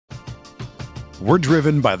We're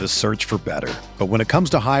driven by the search for better. But when it comes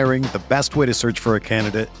to hiring, the best way to search for a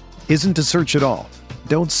candidate isn't to search at all.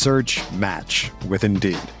 Don't search, match with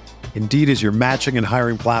Indeed. Indeed is your matching and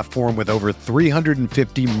hiring platform with over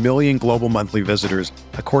 350 million global monthly visitors,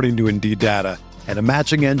 according to Indeed data, and a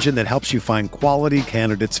matching engine that helps you find quality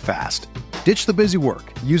candidates fast. Ditch the busy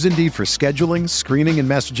work. Use Indeed for scheduling, screening, and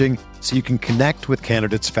messaging so you can connect with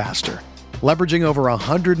candidates faster. Leveraging over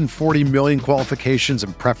 140 million qualifications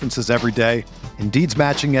and preferences every day, Indeed's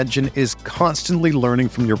matching engine is constantly learning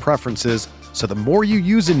from your preferences, so the more you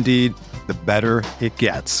use Indeed, the better it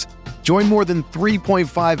gets. Join more than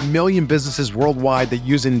 3.5 million businesses worldwide that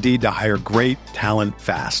use Indeed to hire great talent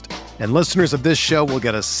fast. And listeners of this show will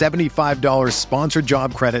get a $75 sponsored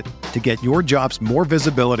job credit to get your jobs more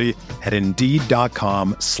visibility at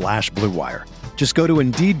Indeed.com/Blue Wire. Just go to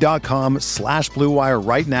Indeed.com/Blue Wire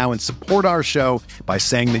right now and support our show by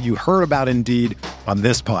saying that you heard about Indeed on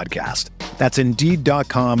this podcast. That's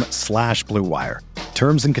Indeed.com/Blue Wire.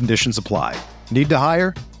 Terms and conditions apply. Need to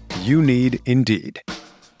hire? You need Indeed.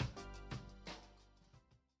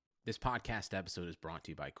 This podcast episode is brought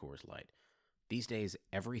to you by Coors Light. These days,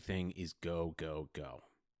 everything is go, go, go.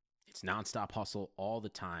 It's nonstop hustle all the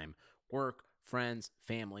time. Work, friends,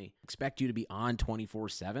 family, expect you to be on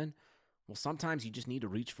 24/7. Well, sometimes you just need to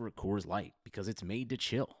reach for a Coors Light because it's made to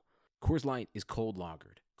chill. Coors Light is cold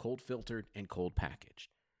lagered, cold filtered, and cold packaged.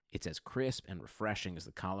 It's as crisp and refreshing as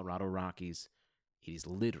the Colorado Rockies. It is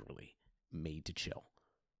literally made to chill.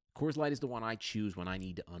 Coors Light is the one I choose when I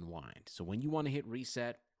need to unwind. So when you want to hit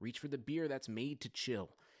reset, reach for the beer that's made to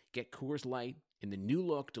chill. Get Coors Light in the new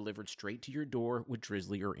look delivered straight to your door with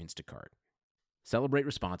Drizzly or Instacart. Celebrate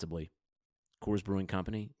responsibly. Coors Brewing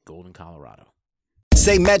Company, Golden, Colorado.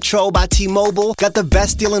 Say Metro by T-Mobile got the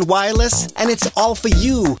best deal in wireless, and it's all for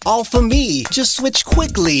you, all for me. Just switch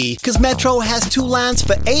quickly, because Metro has 2 lines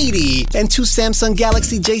for $80 and 2 Samsung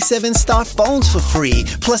Galaxy J7 Star phones for free,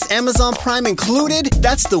 plus Amazon Prime included.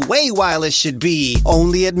 That's the way wireless should be,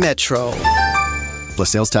 only at Metro. Plus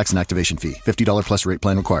sales tax and activation fee. $50 plus rate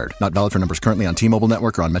plan required. Not valid for numbers currently on T-Mobile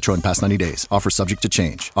network or on Metro in past 90 days. Offer subject to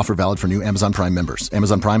change. Offer valid for new Amazon Prime members.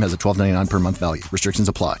 Amazon Prime has a $12.99 per month value. Restrictions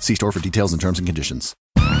apply. See store for details and terms and conditions.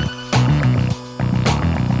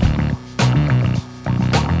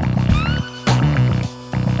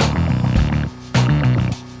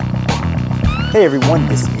 Hey everyone,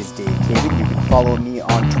 this is Dave Caban. You can follow me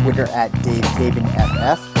on Twitter at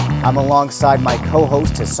DaveCabanFF. I'm alongside my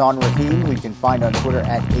co-host Hassan Rahim, who you can find on Twitter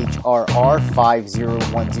at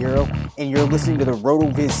HRR5010, and you're listening to the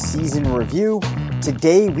RotoViz season review.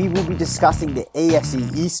 Today we will be discussing the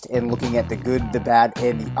AFC East and looking at the good, the bad,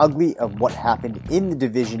 and the ugly of what happened in the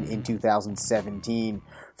division in 2017.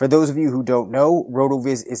 For those of you who don't know,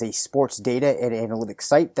 RotoViz is a sports data and analytics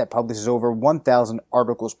site that publishes over 1,000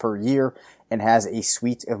 articles per year and has a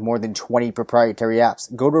suite of more than 20 proprietary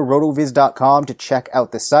apps. Go to rotoviz.com to check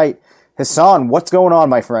out the site. Hassan, what's going on,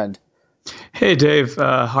 my friend? Hey, Dave.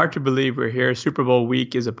 Hard to believe we're here. Super Bowl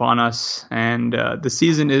week is upon us, and the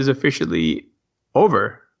season is officially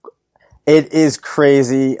over. It is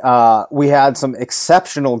crazy. We had some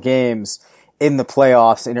exceptional games in the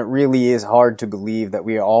playoffs, and it really is hard to believe that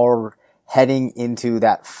we are all heading into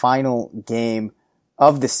that final game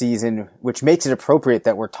of the season, which makes it appropriate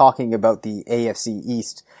that we're talking about the AFC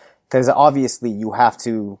East, because obviously you have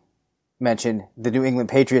to mention the New England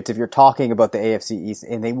Patriots if you're talking about the AFC East,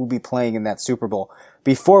 and they will be playing in that Super Bowl.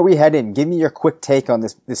 Before we head in, give me your quick take on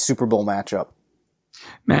this Super Bowl matchup.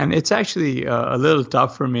 Man, it's actually a little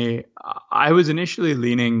tough for me. I was initially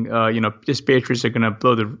leaning, just Patriots are going to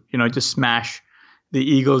blow just smash the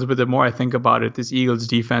Eagles. But the more I think about it, this Eagles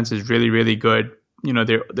defense is really, really good.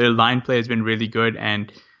 Their line play has been really good,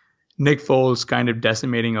 and Nick Foles kind of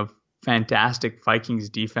decimating a fantastic Vikings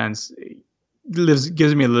defense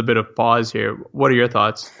gives me a little bit of pause here. What are your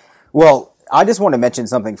thoughts? Well, I just want to mention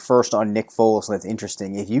something first on Nick Foles that's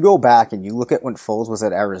interesting. If you go back and you look at when Foles was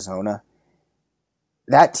at Arizona,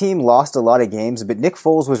 that team lost a lot of games, but Nick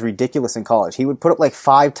Foles was ridiculous in college. He would put up like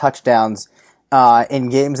 5 touchdowns in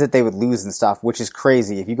games that they would lose and stuff, which is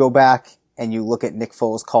crazy. If you go back and you look at Nick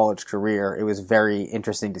Foles' college career, it was very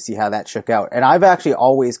interesting to see how that shook out. And I've actually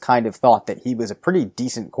always kind of thought that he was a pretty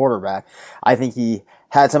decent quarterback. I think he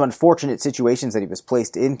had some unfortunate situations that he was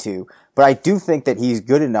placed into, but I do think that he's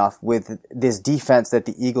good enough with this defense that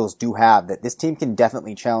the Eagles do have, that this team can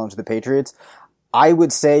definitely challenge the Patriots. I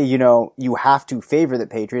would say, you have to favor the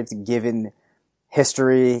Patriots given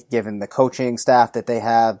history, given the coaching staff that they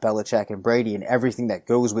have, Belichick and Brady, and everything that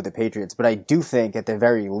goes with the Patriots. But I do think, at the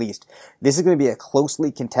very least, this is going to be a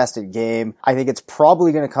closely contested game. I think it's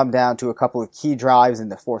probably going to come down to a couple of key drives in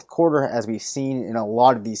the fourth quarter, as we've seen in a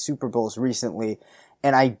lot of these Super Bowls recently.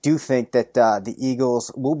 And I do think that the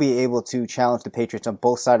Eagles will be able to challenge the Patriots on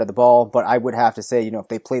both sides of the ball. But I would have to say, if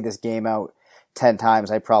they play this game out 10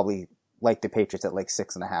 times, I probably like the Patriots at like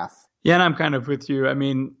 6.5. Yeah, and I'm kind of with you. I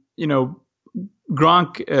mean,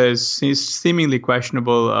 Gronk is seemingly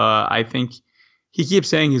questionable. I think he keeps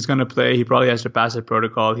saying he's going to play. He probably has to pass a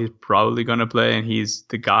protocol. He's probably going to play, and he's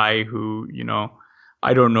the guy who,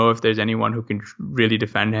 I don't know if there's anyone who can really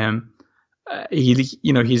defend him.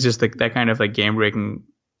 He's just like that kind of like game-breaking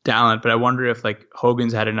talent. But I wonder if like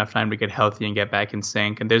Hogan's had enough time to get healthy and get back in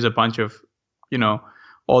sync. And there's a bunch of,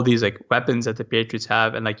 all these like weapons that the Patriots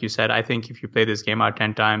have. And like you said, I think if you play this game out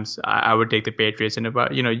 10 times, I would take the Patriots. And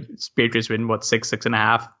about, Patriots win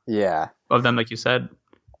 6.5 of them, like you said.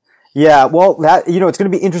 Yeah, well, that, it's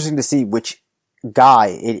going to be interesting to see which guy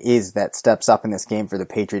it is that steps up in this game for the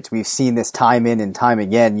Patriots. We've seen this time in and time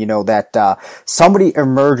again, that somebody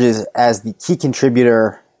emerges as the key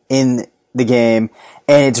contributor in the game,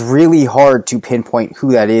 and it's really hard to pinpoint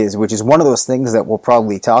who that is, which is one of those things that we'll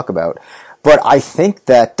probably talk about. But I think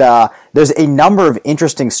that there's a number of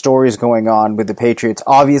interesting stories going on with the Patriots.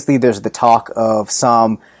 Obviously, there's the talk of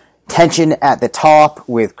some tension at the top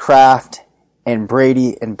with Kraft and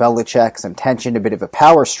Brady and Belichick, some tension, a bit of a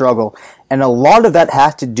power struggle. And a lot of that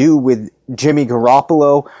has to do with Jimmy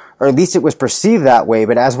Garoppolo, or at least it was perceived that way.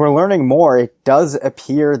 But as we're learning more, it does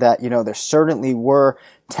appear that, there certainly were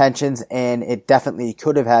tensions, and it definitely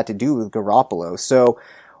could have had to do with Garoppolo. So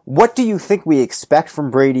what do you think we expect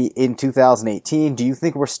from Brady in 2018? Do you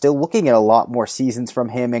think we're still looking at a lot more seasons from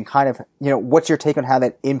him? And kind of, what's your take on how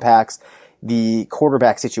that impacts the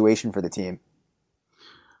quarterback situation for the team?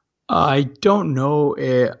 I don't know,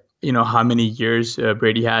 how many years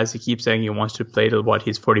Brady has. He keeps saying he wants to play till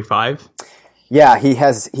he's 45. Yeah, he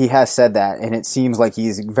has said that, and it seems like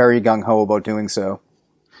he's very gung-ho about doing so.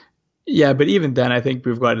 Yeah, but even then, I think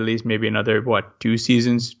we've got at least maybe another, 2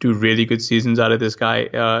 really good seasons out of this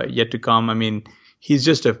guy yet to come. I mean, he's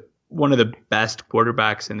just one of the best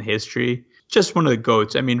quarterbacks in history, just one of the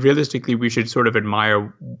GOATs. I mean, realistically, we should sort of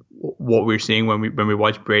admire what we're seeing when we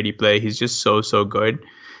watch Brady play. He's just so good.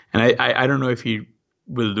 And I don't know if he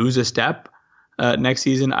will lose a step next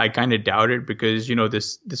season. I kind of doubt it because,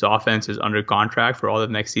 this offense is under contract for all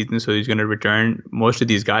of next season. So he's going to return. Most of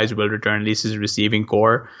these guys will return, at least his receiving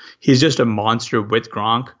core. He's just a monster with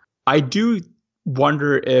Gronk. I do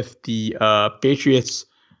wonder if the Patriots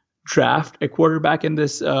draft a quarterback in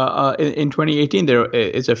this in 2018. There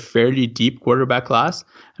is a fairly deep quarterback class.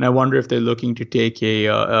 And I wonder if they're looking to take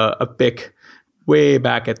a pick way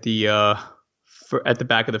back at the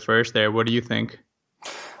back of the first there. What do you think?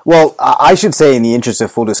 Well, I should say, in the interest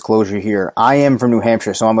of full disclosure here, I am from New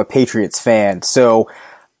Hampshire, so I'm a Patriots fan. So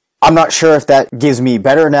I'm not sure if that gives me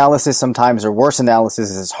better analysis sometimes or worse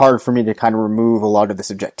analysis. It's hard for me to kind of remove a lot of the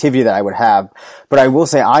subjectivity that I would have. But I will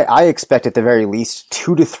say I expect at the very least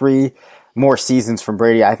 2 to 3 more seasons from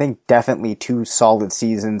Brady. I think definitely 2 solid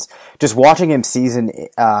seasons. Just watching him season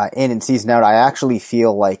in and season out, I actually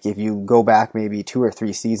feel like if you go back maybe 2 or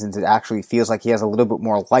 3 seasons, it actually feels like he has a little bit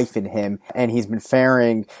more life in him, and he's been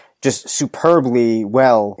faring just superbly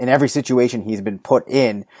well in every situation he's been put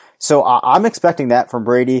in. So I'm expecting that from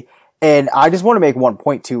Brady. And I just want to make one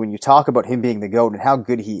point too, when you talk about him being the GOAT and how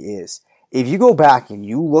good he is. If you go back and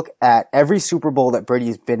you look at every Super Bowl that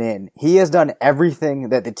Brady's been in, he has done everything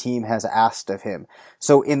that the team has asked of him.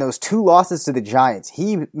 So in those 2 losses to the Giants,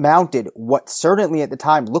 he mounted what certainly at the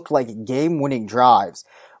time looked like game-winning drives,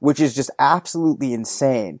 which is just absolutely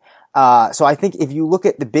insane. So I think if you look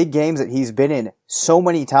at the big games that he's been in so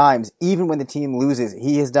many times, even when the team loses,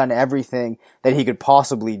 he has done everything that he could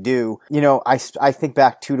possibly do. I think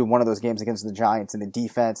back to one of those games against the Giants and the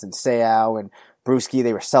defense and Seau and Bruschi,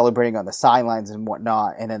 they were celebrating on the sidelines and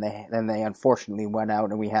whatnot, and then they unfortunately went out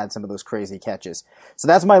and we had some of those crazy catches. So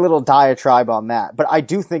that's my little diatribe on that. But I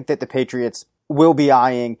do think that the Patriots will be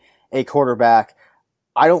eyeing a quarterback.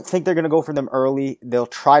 I don't think they're going to go for them early. They'll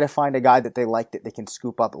try to find a guy that they like that they can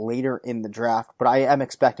scoop up later in the draft, but I am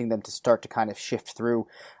expecting them to start to kind of shift through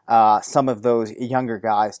some of those younger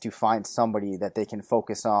guys to find somebody that they can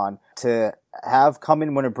focus on to have come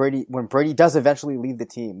in when Brady does eventually leave the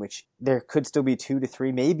team, which there could still be 2 to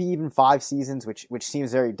 3, maybe even 5 seasons, which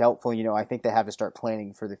seems very doubtful. I think they have to start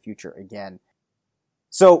planning for the future again.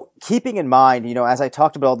 So keeping in mind, as I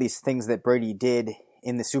talked about all these things that Brady did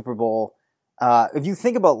in the Super Bowl, if you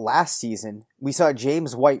think about last season, we saw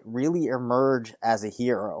James White really emerge as a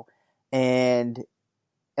hero. And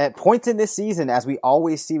at points in this season, as we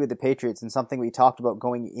always see with the Patriots, and something we talked about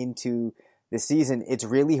going into the season, it's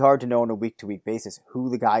really hard to know on a week-to-week basis who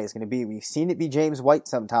the guy is going to be. We've seen it be James White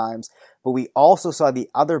sometimes, but we also saw the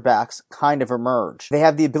other backs kind of emerge. They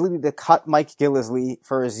have the ability to cut Mike Gillislee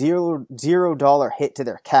for a $0 hit to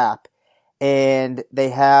their cap, and they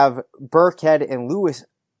have Burkhead and Lewis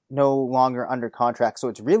no longer under contract, so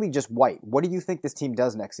it's really just White. What do you think this team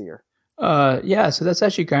does next year? So that's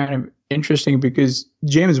actually kind of interesting because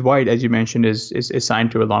James White, as you mentioned, is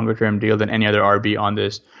signed to a longer term deal than any other RB on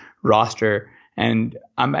this roster. And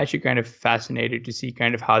I'm actually kind of fascinated to see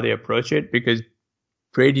kind of how they approach it, because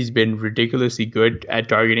Brady's been ridiculously good at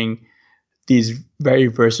targeting these very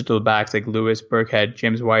versatile backs like Lewis, Burkhead,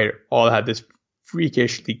 James White, all have this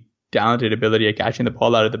freakishly talented ability at catching the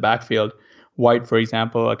ball out of the backfield. White, for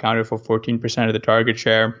example, accounted for 14% of the target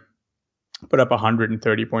share, put up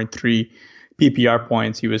 130.3 PPR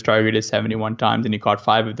points. He was targeted 71 times and he caught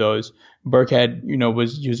 5 of those. Burkhead,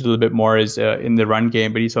 was used a little bit more as in the run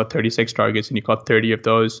game, but he saw 36 targets and he caught 30 of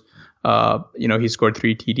those. He scored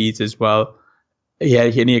 3 TDs as well. He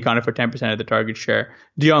accounted for 10% of the target share.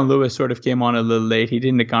 Dion Lewis sort of came on a little late. He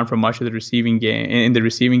didn't account for much of the receiving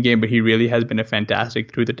game, but he really has been a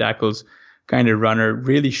fantastic through the tackles kind of runner,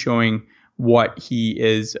 really showing what he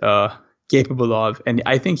is capable of. And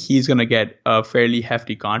I think he's going to get a fairly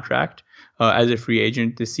hefty contract as a free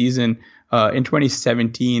agent this season. In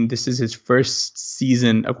 2017, this is his first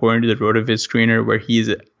season, according to the RotoViz screener, where he's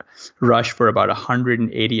rushed for about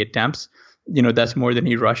 180 attempts. That's more than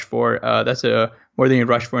he rushed for. More than he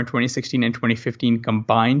rushed for in 2016 and 2015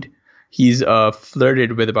 combined. He's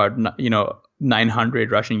flirted with about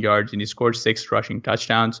 900 rushing yards, and he scored 6 rushing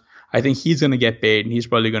touchdowns. I think he's going to get paid, and he's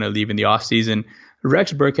probably going to leave in the offseason.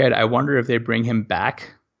 Rex Burkhead, I wonder if they bring him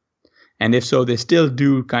back. And if so, they still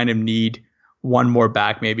do kind of need one more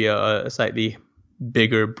back, maybe a slightly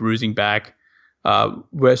bigger bruising back. So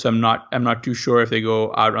I'm not too sure if they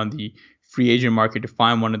go out on the free agent market to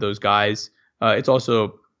find one of those guys. It's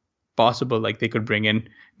also possible like they could bring in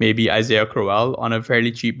maybe Isaiah Crowell on a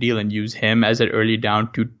fairly cheap deal and use him as an early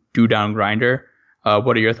down two down grinder.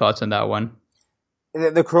 What are your thoughts on that one?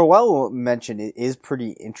 The Crowell mention is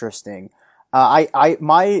pretty interesting.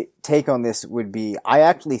 My take on this would be, I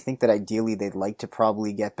actually think that ideally they'd like to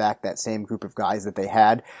probably get back that same group of guys that they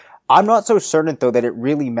had. I'm not so certain though that it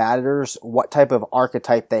really matters what type of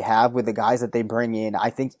archetype they have with the guys that they bring in. I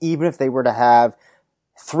think even if they were to have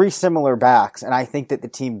 3 similar backs, and I think that the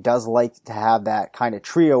team does like to have that kind of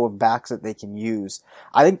trio of backs that they can use,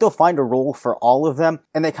 I think they'll find a role for all of them.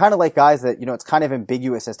 And they kind of like guys that, it's kind of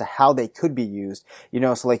ambiguous as to how they could be used.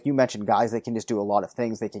 So like you mentioned, guys that can just do a lot of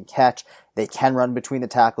things. They can catch, they can run between the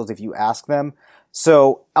tackles if you ask them.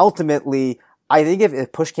 So ultimately, I think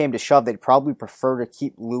if push came to shove, they'd probably prefer to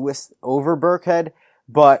keep Lewis over Burkhead,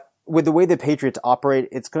 but with the way the Patriots operate,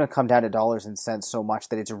 it's going to come down to dollars and cents so much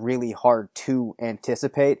that it's really hard to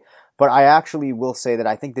anticipate. But I actually will say that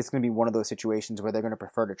I think this is going to be one of those situations where they're going to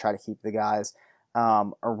prefer to try to keep the guys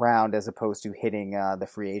around as opposed to hitting the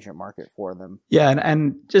free agent market for them. Yeah,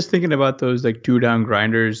 and just thinking about those like 2-down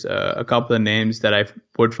grinders, a couple of names that I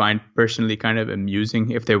would find personally kind of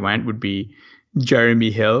amusing if they went would be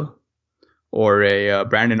Jeremy Hill or a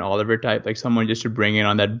Brandon Oliver type, like someone just to bring in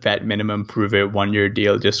on that vet minimum, prove it 1-year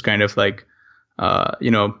deal, just kind of like, a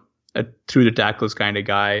through the tackles kind of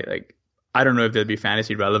guy. Like, I don't know if they'll be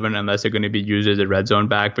fantasy relevant unless they're going to be used as a red zone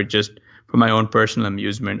back, but just for my own personal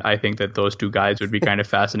amusement, I think that those 2 guys would be kind of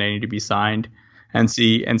fascinating to be signed and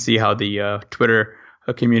see how the Twitter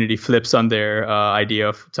community flips on their idea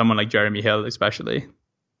of someone like Jeremy Hill, especially.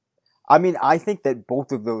 I mean, I think that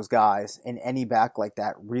both of those guys and any back like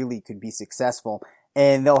that really could be successful.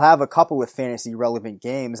 And they'll have a couple of fantasy relevant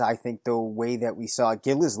games. I think the way that we saw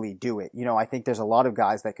Gillislee do it, I think there's a lot of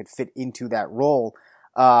guys that could fit into that role.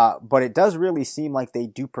 But it does really seem like they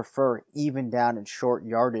do prefer even down and short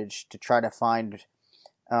yardage to try to find,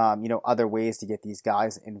 other ways to get these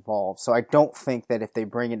guys involved. So I don't think that if they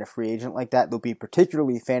bring in a free agent like that, they'll be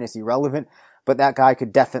particularly fantasy relevant, but that guy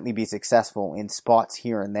could definitely be successful in spots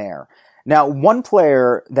here and there. Now, one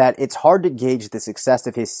player that it's hard to gauge the success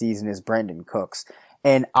of his season is Brandon Cooks.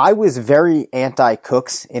 And I was very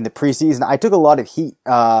anti-Cooks in the preseason. I took a lot of heat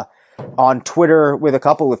on Twitter with a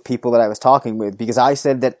couple of people that I was talking with because I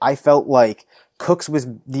said that I felt like Cooks was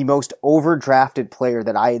the most overdrafted player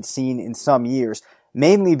that I had seen in some years,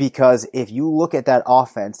 mainly because if you look at that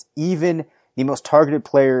offense, even the most targeted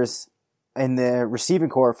players in the receiving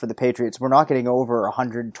corps for the Patriots were not getting over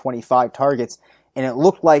 125 targets, and it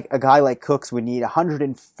looked like a guy like Cooks would need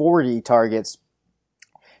 140 targets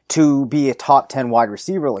to be a top 10 wide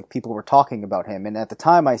receiver, like people were talking about him. And at the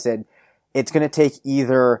time I said, it's going to take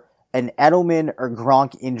either an Edelman or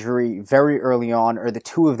Gronk injury very early on, or the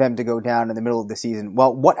two of them to go down in the middle of the season.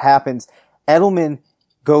 Well, what happens? Edelman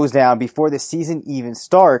goes down before the season even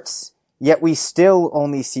starts, yet we still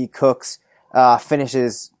only see Cooks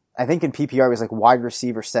finishes, I think in PPR it was like wide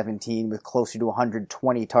receiver 17 with closer to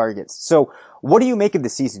 120 targets. So what do you make of the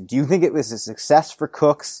season? Do you think it was a success for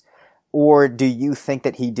Cooks, or do you think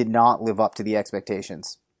that he did not live up to the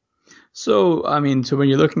expectations? So when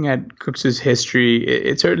you're looking at Cooks' history,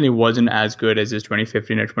 it certainly wasn't as good as his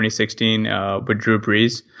 2015 or 2016 with Drew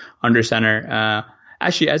Brees under center.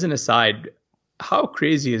 Actually, as an aside, how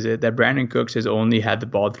crazy is it that Brandon Cooks has only had the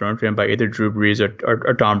ball thrown to him by either Drew Brees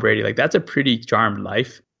or Tom Brady? Like, that's a pretty charmed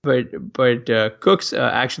life. But Cooks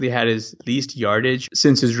actually had his least yardage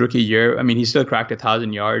since his rookie year. I mean, he still cracked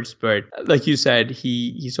 1,000 yards, but like you said,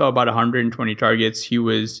 he saw about 120 targets. He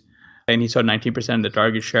saw 19% of the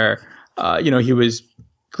target share. He was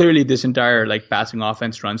clearly, this entire passing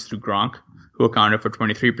offense runs through Gronk, who accounted for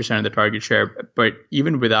 23% of the target share. But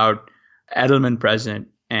even without Edelman present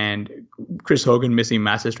and Chris Hogan missing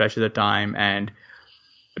massive stretches of time, and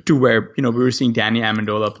to where we were seeing Danny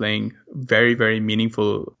Amendola playing very, very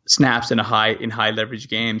meaningful snaps in high leverage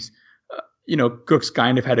games, Cooks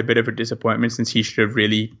kind of had a bit of a disappointment, since he should have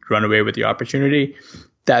really run away with the opportunity.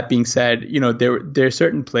 That being said, there are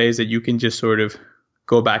certain plays that you can just sort of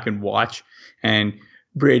go back and watch, and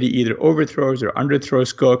Brady either overthrows or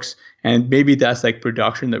underthrows Cooks, and maybe that's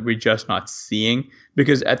production that we're just not seeing,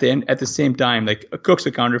 because at the same time, Cooks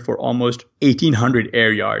accounted for almost 1,800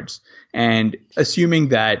 air yards, and assuming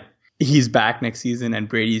that he's back next season and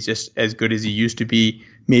Brady's just as good as he used to be,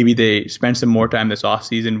 maybe they spend some more time this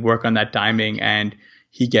offseason, work on that timing, and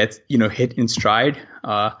he gets hit in stride.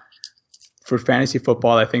 For fantasy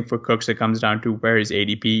football, I think for Cooks, it comes down to where his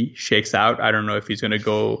ADP shakes out. I don't know if he's going to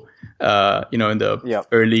go, in the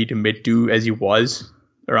early to mid 2 as he was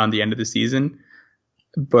around the end of the season.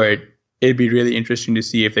 But it'd be really interesting to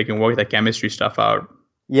see if they can work that chemistry stuff out.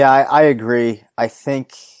 Yeah, I agree. I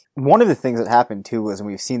think one of the things that happened too was, and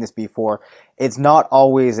we've seen this before, it's not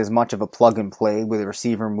always as much of a plug and play with a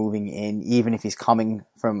receiver moving in, even if he's coming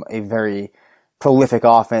from a very prolific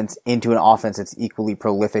offense into an offense that's equally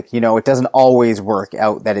prolific. It doesn't always work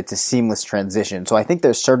out that it's a seamless transition. So I think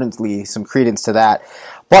there's certainly some credence to that.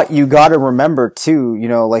 But you got to remember too,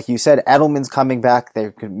 like you said, Edelman's coming back.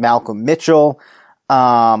 There's Malcolm Mitchell,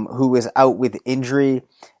 who is out with injury.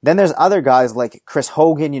 Then there's other guys like Chris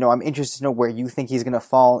Hogan. I'm interested to know where you think he's going to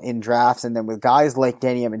fall in drafts. And then with guys like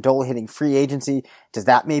Danny Amendola hitting free agency, does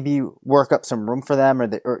that maybe work up some room for them,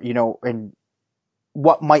 and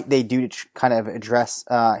what might they do to kind of address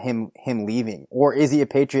him leaving? Or is he a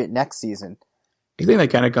Patriot next season? I think that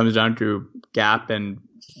kind of comes down to gap and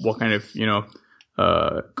what kind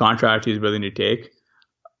of contract he's willing to take.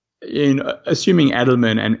 Assuming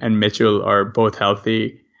Edelman and Mitchell are both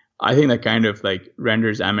healthy, I think that kind of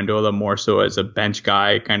renders Amendola more so as a bench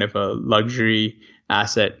guy, kind of a luxury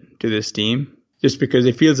asset to this team. Just because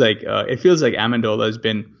it feels like Amendola has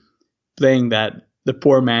been playing the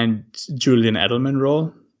poor man Julian Edelman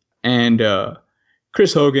role. And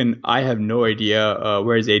Chris Hogan, I have no idea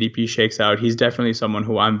where his ADP shakes out. He's definitely someone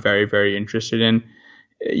who I'm very, very interested in.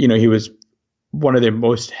 He was one of the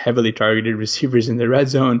most heavily targeted receivers in the red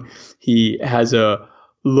zone. He has a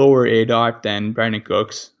lower ADOT than Brandon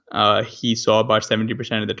Cooks. He saw about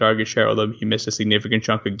 70% of the target share, although he missed a significant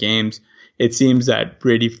chunk of games. It seems that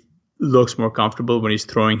Brady looks more comfortable when he's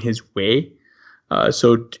throwing his way.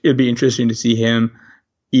 So it'll be interesting to see him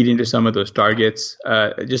eat into some of those targets.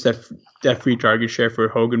 Just that free target share for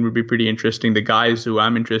Hogan would be pretty interesting. The guys who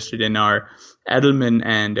I'm interested in are Edelman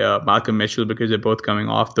and Malcolm Mitchell, because they're both coming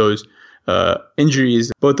off those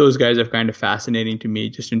injuries. Both those guys are kind of fascinating to me,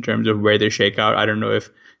 just in terms of where they shake out. I don't know if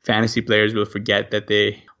fantasy players will forget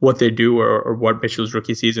what they do or what Mitchell's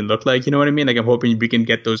rookie season looked like. You know what I mean? I'm hoping we can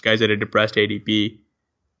get those guys at a depressed ADP.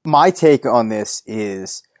 My take on this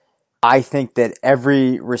is, I think that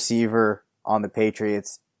every receiver on the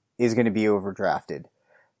Patriots is going to be overdrafted.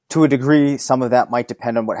 To a degree, some of that might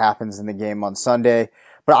depend on what happens in the game on Sunday,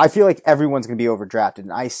 but I feel like everyone's going to be overdrafted.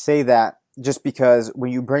 And I say that just because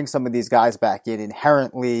when you bring some of these guys back in,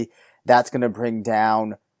 inherently, that's going to bring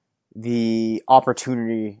down the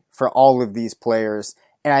opportunity for all of these players.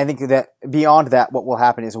 And I think that beyond that, what will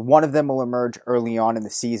happen is one of them will emerge early on in the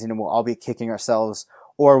season, and we'll all be kicking ourselves,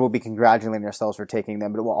 or we'll be congratulating ourselves for taking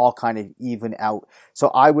them, but it will all kind of even out. So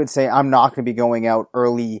I would say I'm not going to be going out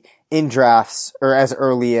early in drafts, or as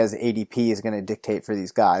early as ADP is going to dictate for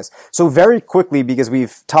these guys. So very quickly, because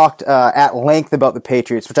we've talked at length about the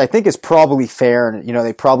Patriots, which I think is probably fair, and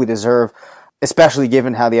they probably deserve especially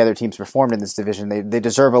given how the other teams performed in this division. They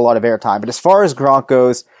deserve a lot of airtime. But as far as Gronk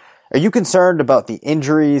goes, are you concerned about the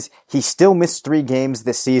injuries? He still missed 3 games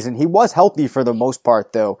this season. He was healthy for the most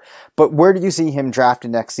part, though. But where do you see him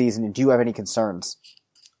drafted next season, and do you have any concerns?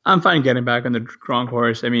 I'm fine getting back on the Gronk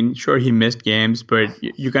horse. I mean, sure, he missed games, but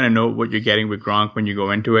you kind of know what you're getting with Gronk when you go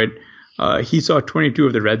into it. He saw 22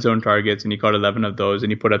 of the red zone targets, and he caught 11 of those,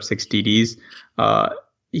 and he put up 6 TDs.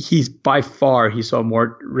 He saw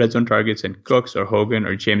more red zone targets than Cooks or Hogan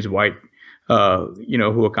or James White,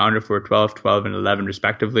 who accounted for 12, and 11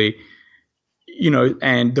 respectively.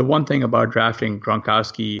 And the one thing about drafting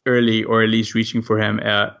Gronkowski early, or at least reaching for him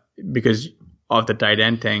because of the tight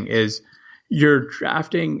end thing, is you're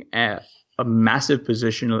drafting a massive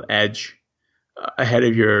positional edge ahead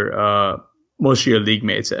of your most of your league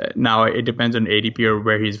mates. Now, it depends on ADP or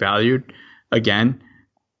where he's valued. Again,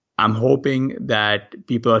 I'm hoping that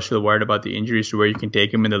people are still worried about the injuries to where you can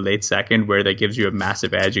take him in the late second, where that gives you a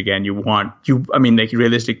massive edge. Again,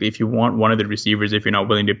 realistically, if you want one of the receivers, if you're not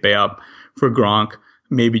willing to pay up for Gronk,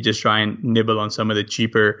 maybe just try and nibble on some of the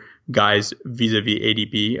cheaper guys vis-a-vis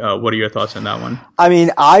ADP. What are your thoughts on that one? I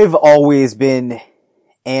mean, I've always been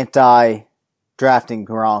anti-drafting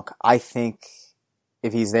Gronk. I think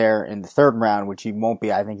if he's there in the 3rd round, which he won't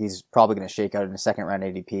be, I think he's probably going to shake out in the 2nd round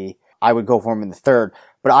ADP. I would go for him in the 3rd,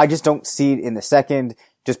 but I just don't see it in the 2nd,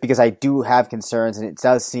 just because I do have concerns, and it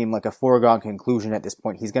does seem like a foregone conclusion at this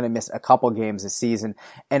point. He's going to miss a couple games this season,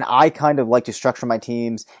 and I kind of like to structure my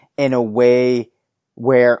teams in a way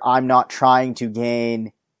where I'm not trying to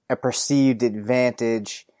gain a perceived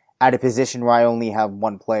advantage at a position where I only have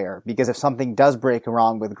one player. Because if something does break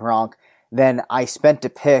wrong with Gronk, then I spent a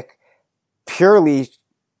pick purely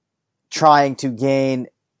trying to gain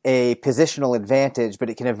a positional advantage, but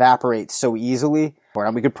it can evaporate so easily.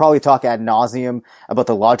 We could probably talk ad nauseum about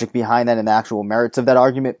the logic behind that and the actual merits of that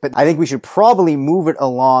argument, but I think we should probably move it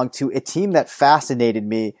along to a team that fascinated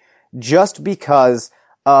me just because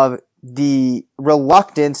of the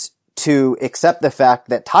reluctance to accept the fact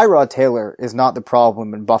that Tyrod Taylor is not the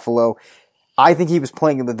problem in Buffalo. I think he was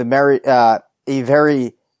playing a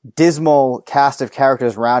very dismal cast of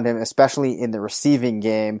characters around him, especially in the receiving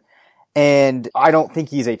game. And I don't think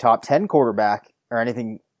he's a top 10 quarterback or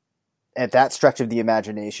anything at that stretch of the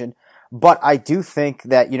imagination. But I do think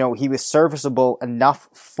that, he was serviceable enough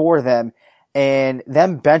for them. And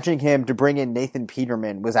them benching him to bring in Nathan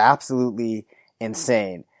Peterman was absolutely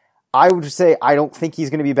insane. I would say I don't think he's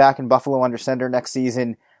going to be back in Buffalo under center next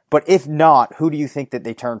season. But if not, who do you think that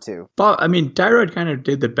they turn to? Well, I mean, Tyrod kind of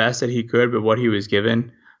did the best that he could with what he was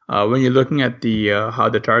given. When you're looking at the how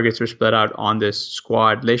the targets were split out on this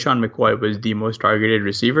squad, LeSean McCoy was the most targeted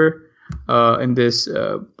receiver in this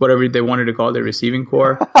whatever they wanted to call their receiving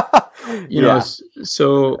core.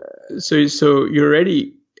 So you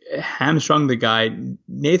already hamstrung the guy.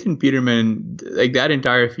 Nathan Peterman, like that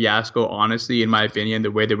entire fiasco, honestly, in my opinion,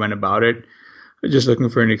 the way they went about it, just looking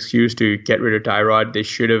for an excuse to get rid of Tyrod. They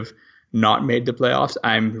should have not made the playoffs.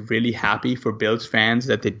 I'm really happy for Bills fans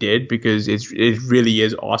that they did, because it really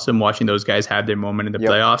is awesome watching those guys have their moment in the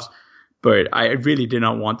playoffs. But I really did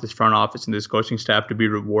not want this front office and this coaching staff to be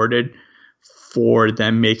rewarded for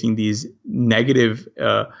them making these negative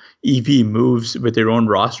EV moves with their own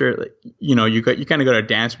roster. You kind of got to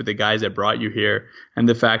dance with the guys that brought you here, and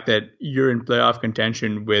the fact that you're in playoff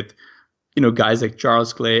contention with guys like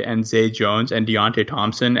Charles Clay and Zay Jones and Deontay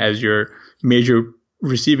Thompson as your major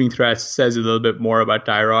receiving threats says a little bit more about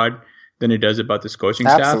Tyrod than it does about this coaching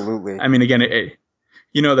staff. Absolutely. I mean, again,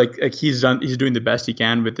 he's doing the best he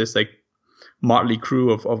can with this motley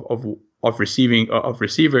crew of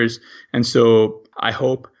receivers, and so I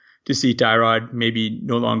hope to see Tyrod maybe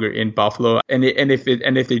no longer in Buffalo, and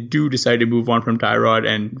if they do decide to move on from Tyrod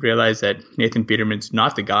and realize that Nathan Peterman's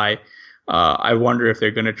not the guy, I wonder if they're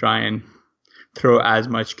going to try and throw as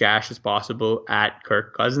much cash as possible at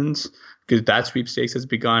Kirk Cousins, because that sweepstakes has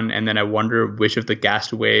begun. And then I wonder which of the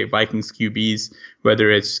castaway Vikings QBs, whether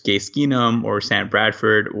it's Case Keenum or Sam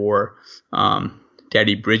Bradford or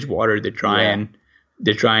Teddy Bridgewater, they try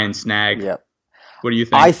and snag. Yep. What do you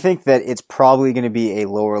think? I think that it's probably going to be a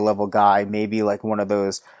lower level guy, maybe like one of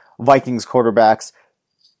those Vikings quarterbacks,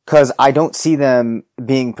 because I don't see them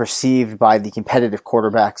being perceived by the competitive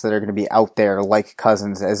quarterbacks that are going to be out there like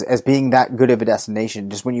Cousins as being that good of a destination.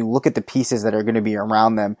 Just when you look at the pieces that are going to be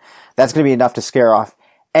around them, that's going to be enough to scare off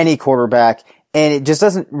any quarterback. And it just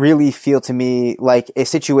doesn't really feel to me like a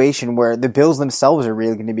situation where the Bills themselves are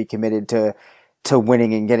really going to be committed to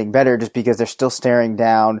winning and getting better, just because they're still staring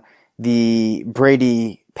down the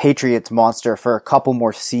Brady Patriots monster for a couple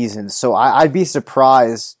more seasons. So I'd be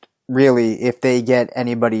surprised really, if they get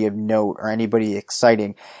anybody of note or anybody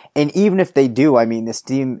exciting. And even if they do, I mean, this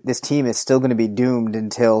team is still going to be doomed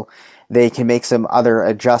until they can make some other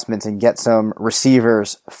adjustments and get some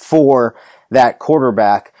receivers for that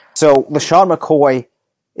quarterback. So LeSean McCoy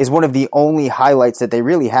is one of the only highlights that they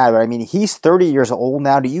really had. But I mean, he's 30 years old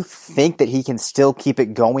now. Do you think that he can still keep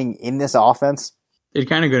it going in this offense? They're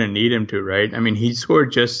kind of going to need him to, right? I mean, he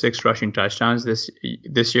scored just 6 rushing touchdowns this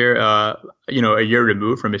year, a year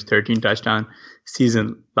removed from his 13 touchdown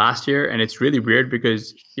season last year. And it's really weird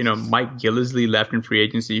because, Mike Gillislee left in free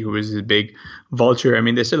agency, who was his big vulture. I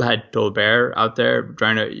mean, they still had Tolbert out there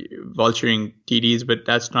vulturing TDs, but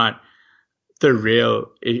that's not the real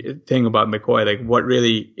thing about McCoy. Like, what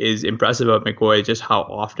really is impressive about McCoy is just how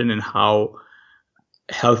often and how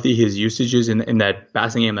healthy his usage is in that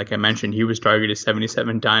passing game. Like I mentioned, he was targeted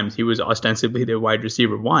 77 times. He was ostensibly the wide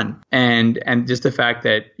receiver 1. And just the fact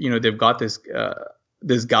that, they've got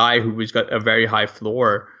this guy who's got a very high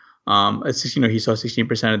floor. He saw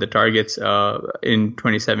 16% of the targets in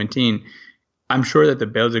 2017. I'm sure that the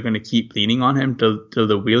Bills are going to keep leaning on him till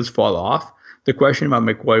the wheels fall off. The question about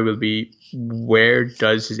McCoy will be, where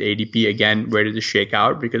does his ADP, again, where does it shake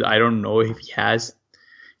out? Because I don't know if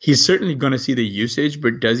he's certainly going to see the usage,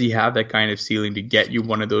 but does he have that kind of ceiling to get you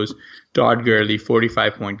one of those Todd Gurley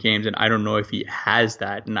 45-point games? And I don't know if he has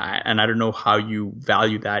that. And I don't know how you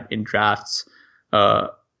value that in drafts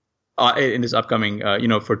in this upcoming,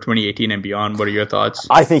 for 2018 and beyond. What are your thoughts?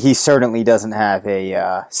 I think he certainly doesn't have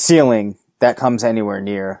a ceiling that comes anywhere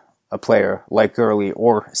near a player like Gurley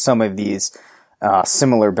or some of these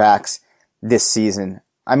similar backs this season.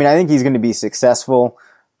 I mean, I think he's going to be successful,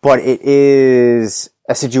 but it is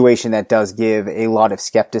a situation that does give a lot of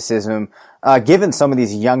skepticism, given some of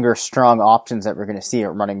these younger, strong options that we're going to see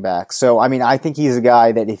at running back. So, I mean, I think he's a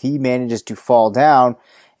guy that if he manages to fall down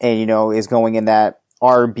and, is going in that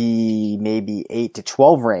RB maybe 8 to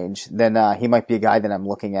 12 range, then he might be a guy that I'm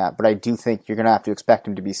looking at. But I do think you're going to have to expect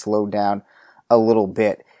him to be slowed down a little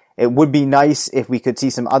bit. It would be nice if we could see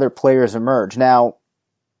some other players emerge. Now,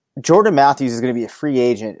 Jordan Matthews is going to be a free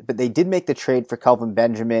agent, but they did make the trade for Kelvin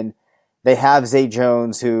Benjamin. They have Zay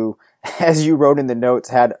Jones, who, as you wrote in the notes,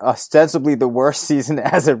 had ostensibly the worst season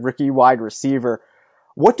as a rookie wide receiver.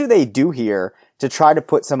 What do they do here to try to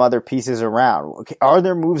put some other pieces around? Okay, are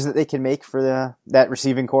there moves that they can make for that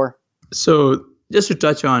receiving core? So just to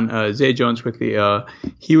touch on Zay Jones quickly,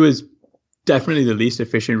 he was definitely the least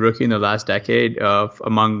efficient rookie in the last decade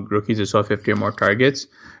among rookies who saw 50 or more targets.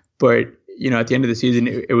 But, at the end of the season,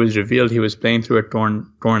 it was revealed he was playing through a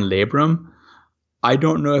torn labrum. I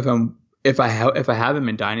don't know if I have him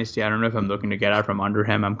in Dynasty, I don't know if I'm looking to get out from under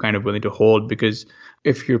him. I'm kind of willing to hold, because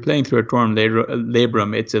if you're playing through a torn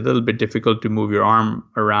labrum, it's a little bit difficult to move your arm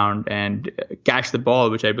around and catch the ball,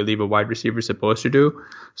 which I believe a wide receiver is supposed to do.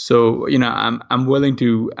 So, I'm willing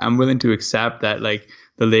to accept that, like,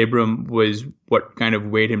 the labrum was what kind of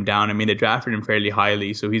weighed him down. I mean, they drafted him fairly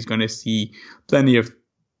highly, so he's going to see plenty of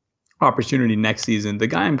opportunity next season. The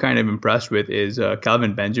guy I'm kind of impressed with is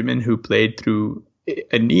Kelvin Benjamin, who played through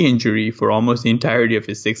a knee injury for almost the entirety of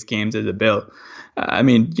his 6 games as a Bill. I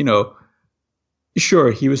mean,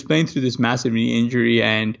 sure, he was playing through this massive knee injury,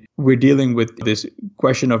 and we're dealing with this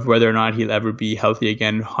question of whether or not he'll ever be healthy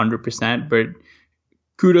again 100%. But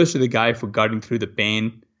kudos to the guy for gutting through the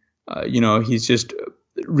pain. He's just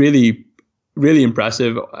really, really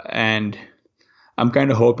impressive, and I'm kind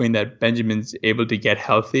of hoping that Benjamin's able to get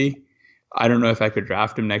healthy. I don't know if I could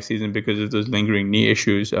draft him next season because of those lingering knee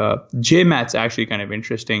issues. J-Matt's actually kind of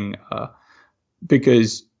interesting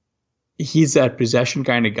because he's that possession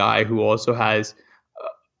kind of guy who also has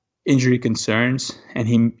injury concerns, and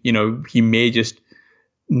he may just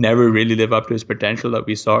never really live up to his potential that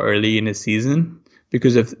we saw early in his season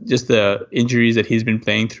because of just the injuries that he's been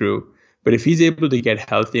playing through. But if he's able to get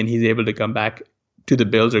healthy and he's able to come back to the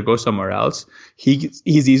Bills or go somewhere else, he's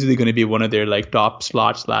easily going to be one of their like top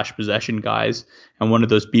slot / possession guys and one of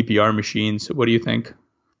those PPR machines. What do you think?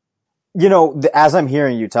 As I'm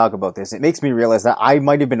hearing you talk about this, it makes me realize that I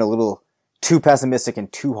might have been a little too pessimistic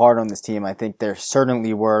and too hard on this team. I think there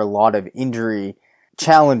certainly were a lot of injury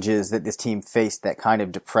challenges that this team faced that kind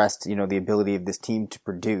of depressed, the ability of this team to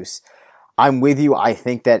produce. I'm with you. I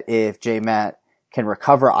think that if J-Matt can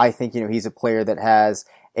recover, I think, he's a player that has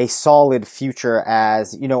a solid future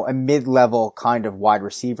as, a mid-level kind of wide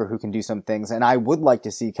receiver who can do some things. And I would like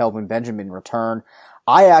to see Kelvin Benjamin return.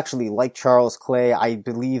 I actually like Charles Clay. I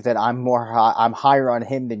believe that I'm higher on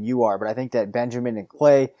him than you are, but I think that Benjamin and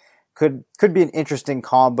Clay could be an interesting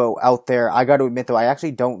combo out there. I got to admit though, I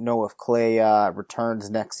actually don't know if Clay returns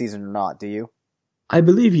next season or not. Do you? I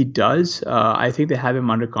believe he does. I think they have him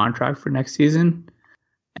under contract for next season.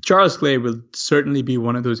 Charles Clay will certainly be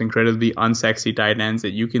one of those incredibly unsexy tight ends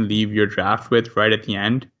that you can leave your draft with right at the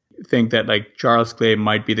end. I think that like Charles Clay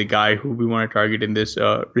might be the guy who we want to target in this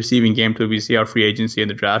receiving game till we see how free agency and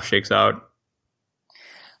the draft shakes out.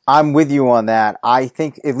 I'm with you on that. I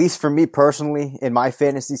think, at least for me personally, in my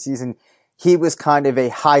fantasy season, he was kind of a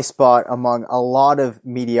high spot among a lot of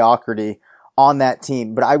mediocrity on that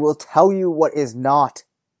team. But I will tell you what is not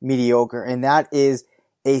mediocre, and that is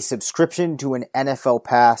a subscription to an NFL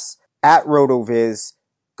Pass at RotoViz.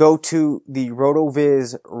 Go to the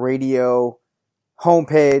RotoViz radio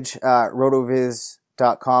homepage,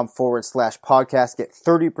 rotoviz.com/podcast. Get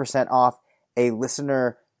 30% off a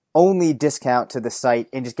listener-only discount to the site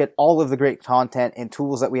and just get all of the great content and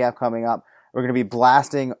tools that we have coming up. We're going to be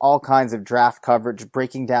blasting all kinds of draft coverage,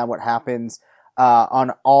 breaking down what happens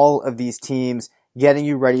on all of these teams, getting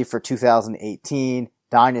you ready for 2018,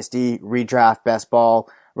 Dynasty, Redraft, Best Ball.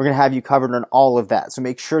 We're going to have you covered on all of that. So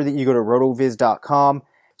make sure that you go to rotoviz.com.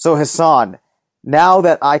 So Hassan, now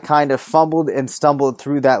that I kind of fumbled and stumbled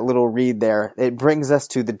through that little read there, it brings us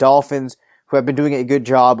to the Dolphins, who have been doing a good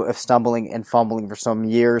job of stumbling and fumbling for some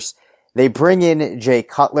years. They bring in Jay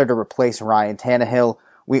Cutler to replace Ryan Tannehill.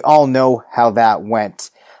 We all know how that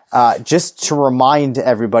went. Just to remind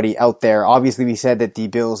everybody out there, obviously we said that the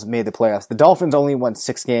Bills made the playoffs. The Dolphins only won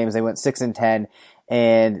 6 games. They went 6-10,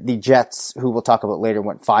 and the Jets, who we'll talk about later,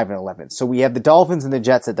 went 5-11. So we have the Dolphins and the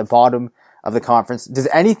Jets at the bottom of the conference. Does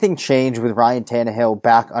anything change with Ryan Tannehill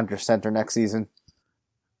back under center next season?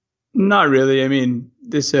 Not really. I mean,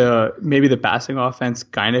 this maybe the passing offense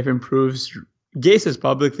kind of improves. Gase has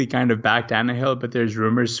publicly kind of backed Tannehill, but there's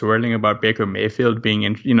rumors swirling about Baker Mayfield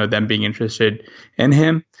being, them being interested in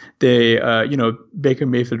him. They, Baker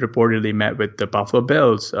Mayfield reportedly met with the Buffalo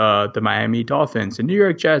Bills, the Miami Dolphins, the New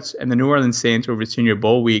York Jets, and the New Orleans Saints over Senior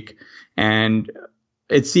Bowl week. And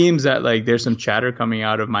it seems that like there's some chatter coming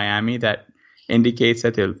out of Miami that indicates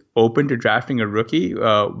that they're open to drafting a rookie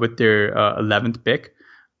with their 11th pick,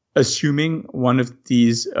 assuming one of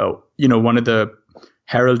these, one of the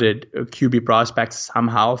heralded QB prospects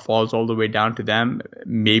somehow falls all the way down to them.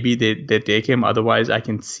 Maybe they take him. Otherwise, I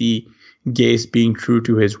can see Gase being true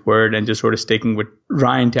to his word and just sort of sticking with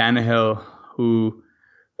Ryan Tannehill, who,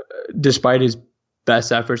 despite his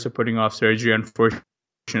best efforts of putting off surgery,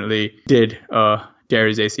 unfortunately did tear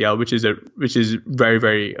his ACL, which is very,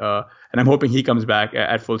 very, and I'm hoping he comes back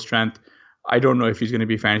at full strength. I don't know if he's going to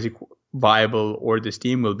be fantasy viable or this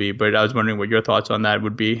team will be, but I was wondering what your thoughts on that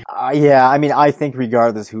would be. I think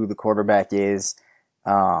regardless who the quarterback is,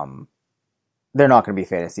 they're not going to be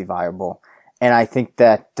fantasy viable. And I think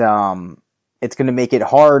that it's going to make it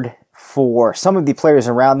hard for some of the players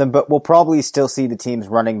around them, but we'll probably still see the team's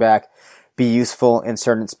running back be useful in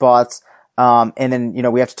certain spots. And then,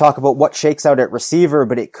 we have to talk about what shakes out at receiver,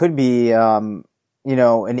 but it could be, an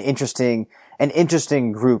interesting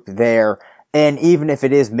group there. And even if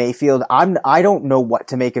it is Mayfield, I don't know what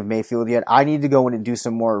to make of Mayfield yet. I need to go in and do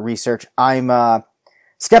some more research. I'm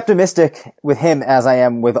skepticistic with him as I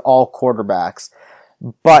am with all quarterbacks.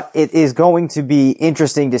 But it is going to be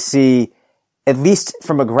interesting to see, at least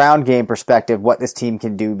from a ground game perspective, what this team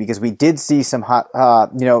can do, because we did see some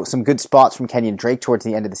some good spots from Kenyon Drake towards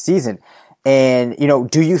the end of the season. And,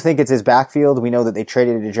 do you think it's his backfield? We know that they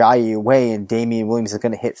traded Ajayi away and Damian Williams is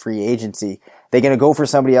going to hit free agency. They going to go for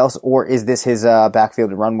somebody else, or is this his backfield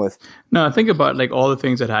to run with? No, think about like all the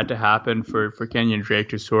things that had to happen for Kenyon Drake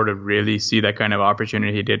to sort of really see that kind of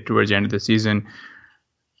opportunity he did towards the end of the season.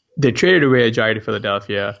 They traded away Ajayi to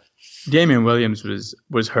Philadelphia. Damian Williams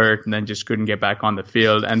was hurt and then just couldn't get back on the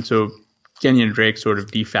field. And so Kenyon Drake sort of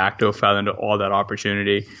de facto fell into all that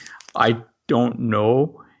opportunity. I don't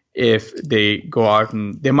know if they go out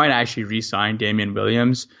and they might actually re-sign Damian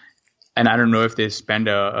Williams. And I don't know if they spend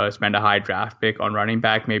a high draft pick on running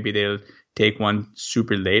back. Maybe they'll take one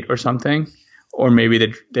super late or something. Or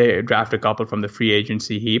maybe they draft a couple from the free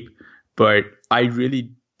agency heap. But I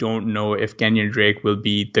really don't know if Kenyon Drake will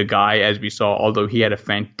be the guy, as we saw, although he had a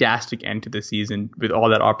fantastic end to the season with all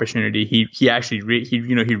that opportunity. He actually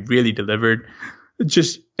really delivered. And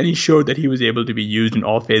he showed that he was able to be used in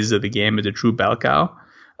all phases of the game as a true bell cow.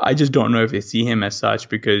 I just don't know if they see him as such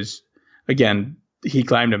because, again, he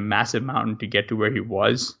climbed a massive mountain to get to where he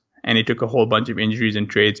was, and it took a whole bunch of injuries and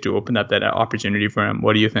trades to open up that opportunity for him.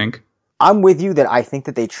 What do you think? I'm with you that I think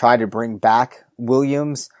that they try to bring back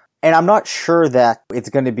Williams, and I'm not sure that it's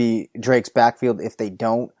going to be Drake's backfield if they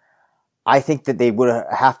don't. I think that they would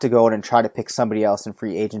have to go out and try to pick somebody else in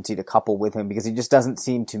free agency to couple with him because he just doesn't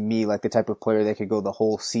seem to me like the type of player that could go the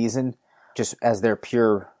whole season just as their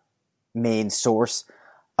pure main source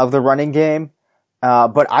of the running game.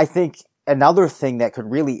 But I think another thing that could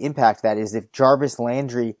really impact that is if Jarvis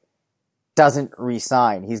Landry doesn't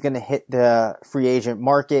re-sign. He's going to hit the free agent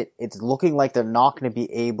market. It's looking like they're not going to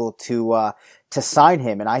be able to sign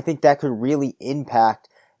him. And I think that could really impact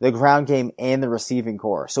the ground game and the receiving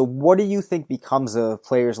core. So what do you think becomes of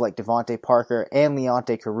players like Devontae Parker and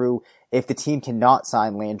Leonte Carew if the team cannot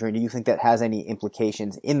sign Landry? Do you think that has any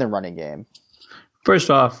implications in the running game? First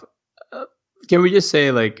off, can we just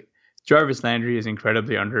say, like, Jarvis Landry is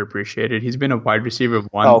incredibly underappreciated. He's been a wide receiver of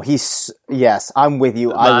one. Oh, yes, I'm with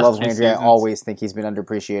you. I love Landry. I always think he's been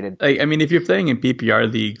underappreciated. Like, I mean, if you're playing in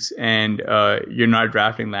PPR leagues and you're not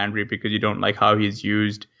drafting Landry because you don't like how he's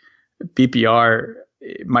used, PPR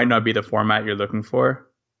might not be the format you're looking for.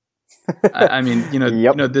 I mean,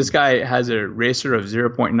 this guy has a racer of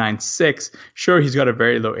 0.96. Sure, he's got a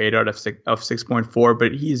very low ADOT of 6.4,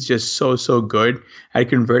 but he's just so good at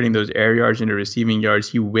converting those air yards into receiving yards.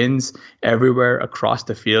 He wins everywhere across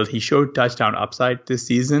the field. He showed touchdown upside this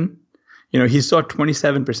season. He saw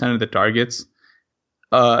 27% of the targets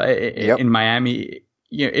in Miami.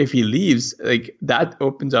 If he leaves, like, that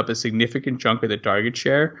opens up a significant chunk of the target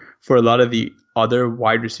share for a lot of the other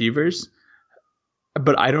wide receivers.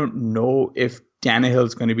 But I don't know if Tannehill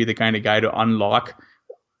is going to be the kind of guy to unlock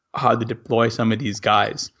how to deploy some of these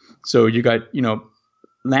guys. So you got,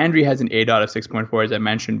 Landry has an ADOT of 6.4, as I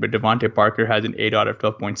mentioned, but Devontae Parker has an ADOT of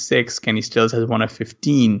 12.6. Kenny Stills has one of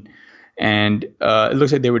 15. And it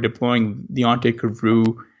looks like they were deploying Leonte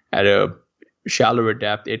Carew at a shallower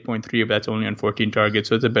depth, 8.3, but that's only on 14 targets.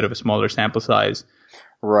 So it's a bit of a smaller sample size.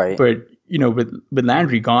 Right. But, with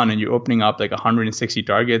Landry gone and you're opening up like 160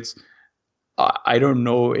 targets, I don't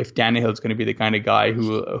know if Tannehill is going to be the kind of guy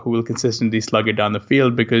who will consistently slug it down the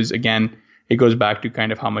field, because, again, it goes back to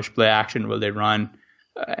kind of how much play action will they run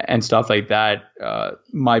and stuff like that.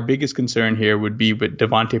 My biggest concern here would be with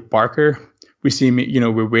Devontae Parker.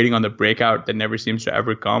 We're waiting on the breakout that never seems to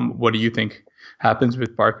ever come. What do you think happens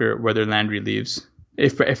with Parker, whether Landry leaves,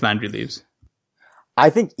 if Landry leaves?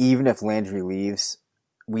 I think even if Landry leaves,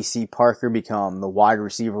 we see Parker become the wide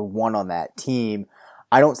receiver one on that team.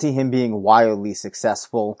 I don't see him being wildly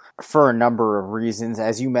successful for a number of reasons.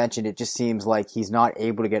 As you mentioned, it just seems like he's not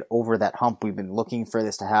able to get over that hump. We've been looking for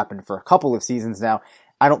this to happen for a couple of seasons now.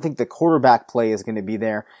 I don't think the quarterback play is going to be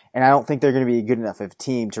there, and I don't think they're going to be good enough of a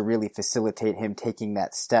team to really facilitate him taking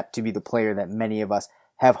that step to be the player that many of us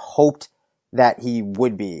have hoped that he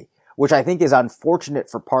would be, which I think is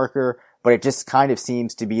unfortunate for Parker, but it just kind of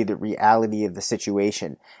seems to be the reality of the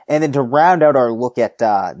situation. And then to round out our look at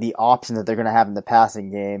the options that they're going to have in the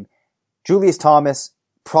passing game, Julius Thomas,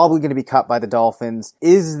 probably going to be cut by the Dolphins.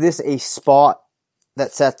 Is this a spot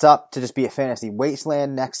that sets up to just be a fantasy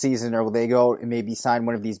wasteland next season, or will they go and maybe sign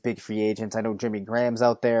one of these big free agents? I know Jimmy Graham's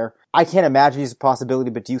out there. I can't imagine he's a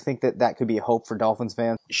possibility, but do you think that could be a hope for Dolphins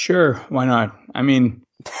fans? Sure, why not? I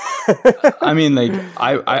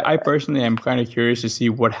personally am kind of curious to see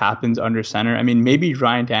what happens under center. I mean, maybe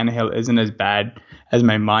Ryan Tannehill isn't as bad as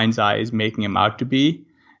my mind's eye is making him out to be.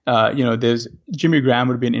 There's Jimmy Graham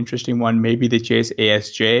would be an interesting one. Maybe they chase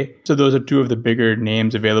ASJ. So those are two of the bigger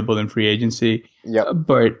names available in free agency. Yep.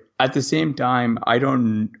 But at the same time, I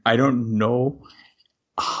don't know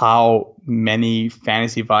how many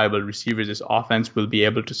fantasy viable receivers this offense will be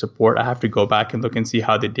able to support. I have to go back and look and see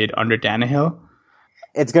how they did under Tannehill.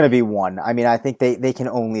 It's going to be one. I mean, I think they can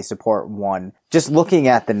only support one. Just looking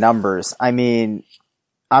at the numbers, I mean,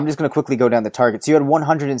 I'm just going to quickly go down the targets. You had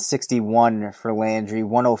 161 for Landry,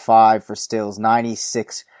 105 for Stills,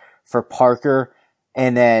 96 for Parker,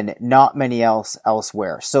 and then not many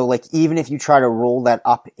elsewhere. So, like, even if you try to roll that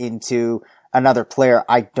up into another player,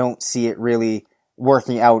 I don't see it really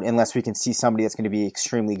working out unless we can see somebody that's going to be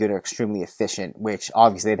extremely good or extremely efficient, which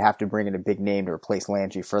obviously they'd have to bring in a big name to replace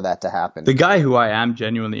Landry for that to happen. The guy who I am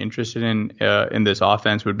genuinely interested in this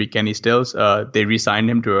offense would be Kenny Stills. They re-signed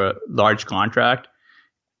him to a large contract.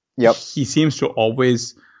 Yep. He seems to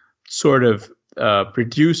always sort of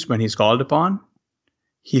produce when he's called upon.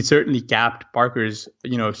 He certainly capped Parker's,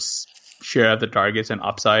 share of the targets and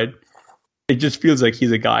upside. It just feels like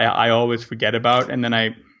he's a guy I always forget about, and then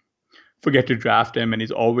I forget to draft him, and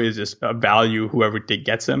he's always just a value whoever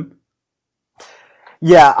gets him.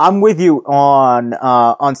 Yeah, I'm with you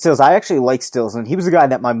on Stills. I actually like Stills, and he was a guy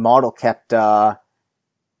that my model kept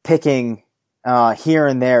picking here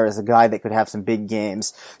and there as a guy that could have some big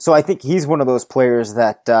games. So I think he's one of those players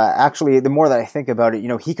that actually, the more that I think about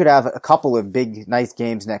it, he could have a couple of big, nice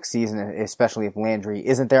games next season, especially if Landry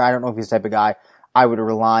isn't there. I don't know if he's the type of guy I would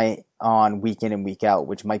rely on week in and week out,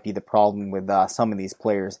 which might be the problem with some of these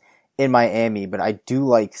players in Miami, but I do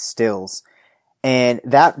like Stills. And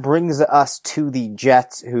that brings us to the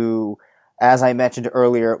Jets, who as I mentioned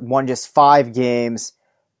earlier, won just 5 games.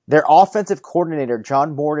 Their offensive coordinator,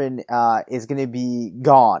 John Borden, is going to be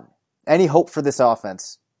gone. Any hope for this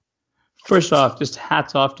offense? First off, just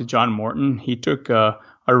hats off to John Morton. He took a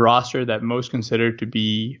roster that most considered to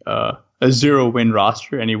be a 0-win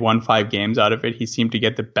roster, and he won 5 games out of it. He seemed to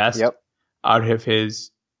get the best out of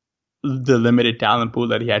the limited talent pool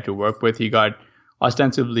that he had to work with. He got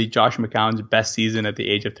ostensibly Josh McCown's best season at the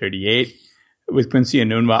age of 38. With Quincy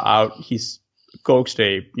Enunwa out, he's coaxed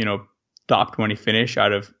a top 20 finish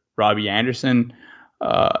out of Robbie Anderson.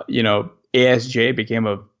 ASJ became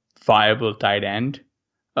a viable tight end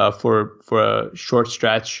for a short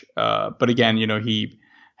stretch, but again, he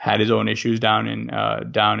had his own issues down in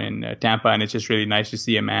Tampa, and it's just really nice to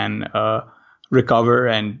see a man recover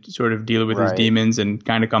and sort of deal with his demons and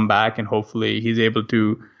kind of come back, and hopefully he's able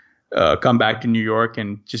to come back to New York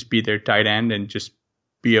and just be their tight end and just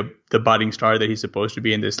be the budding star that he's supposed to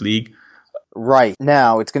be in this league. Right.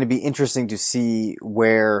 Now, it's going to be interesting to see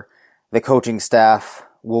where the coaching staff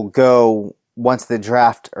will go once the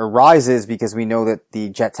draft arises, because we know that the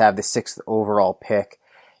Jets have the 6th overall pick.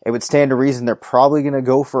 It would stand to reason they're probably going to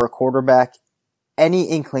go for a quarterback. Any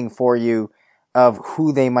inkling for you of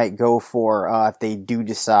who they might go for if they do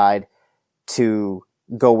decide to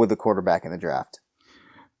go with the quarterback in the draft?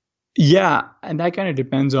 Yeah, and that kind of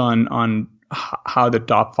depends on how the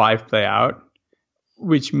top 5 play out,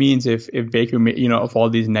 which means if Baker, if all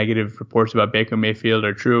these negative reports about Baker Mayfield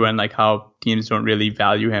are true, and like how teams don't really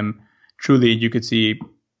value him truly, you could see,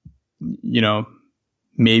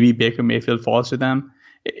 maybe Baker Mayfield falls to them.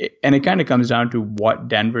 And it kind of comes down to what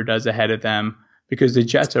Denver does ahead of them, because the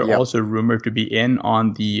Jets are also rumored to be in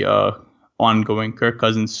on the ongoing Kirk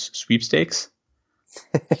Cousins sweepstakes.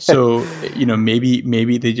 So,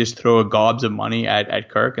 maybe they just throw a gobs of money at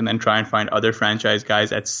Kirk and then try and find other franchise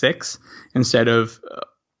guys at 6 instead of,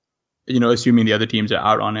 assuming the other teams are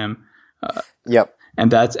out on him.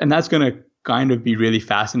 And that's going to kind of be really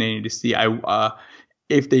fascinating to see.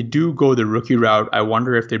 If they do go the rookie route, I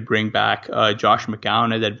wonder if they bring back Josh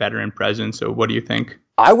McCown as that veteran presence. So what do you think?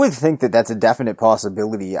 I would think that that's a definite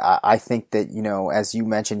possibility. I think that, as you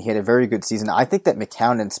mentioned, he had a very good season. I think that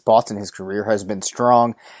McCown in spots in his career has been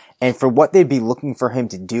strong. And for what they'd be looking for him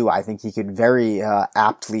to do, I think he could very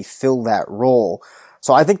aptly fill that role.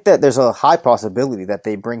 So I think that there's a high possibility that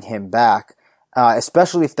they bring him back,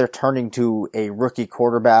 especially if they're turning to a rookie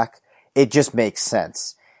quarterback. It just makes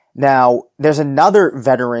sense. Now, there's another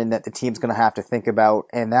veteran that the team's going to have to think about,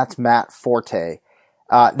 and that's Matt Forte.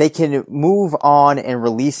 They can move on and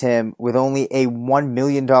release him with only a $1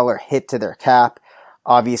 million hit to their cap.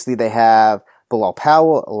 Obviously, they have Bilal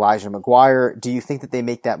Powell, Elijah McGuire. Do you think that they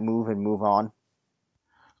make that move and move on?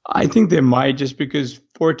 I think they might, just because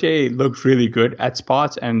Forte looked really good at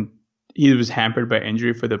spots, and he was hampered by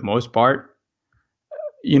injury for the most part.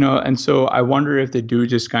 And so I wonder if they do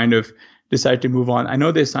just kind of decide to move on. I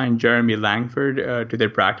know they signed Jeremy Langford to their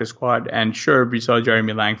practice squad, and sure, we saw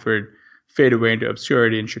Jeremy Langford fade away into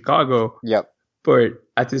obscurity in Chicago. But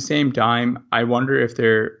at the same time, I wonder if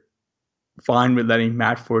they're fine with letting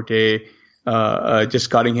Matt Forte, just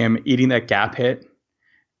cutting him, eating that cap hit,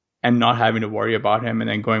 and not having to worry about him, and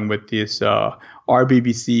then going with this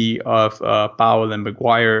RBBC of Powell and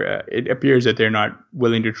McGuire. It appears that they're not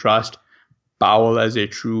willing to trust Powell as a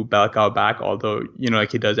true bell cow back, although,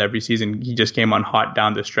 like he does every season, he just came on hot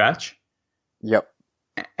down the stretch.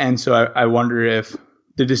 And so I wonder if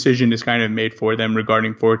the decision is kind of made for them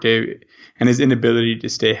regarding Forte and his inability to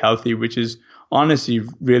stay healthy, which is honestly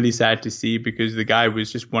really sad to see, because the guy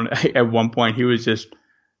was just at one point, he was just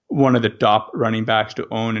one of the top running backs to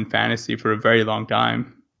own in fantasy for a very long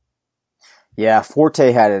time. Yeah,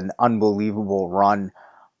 Forte had an unbelievable run.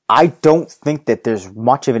 I don't think that there's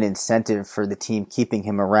much of an incentive for the team keeping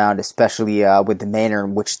him around, especially with the manner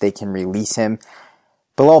in which they can release him.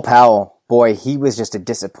 Bilal Powell, boy, he was just a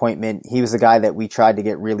disappointment. He was the guy that we tried to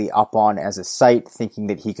get really up on as a site, thinking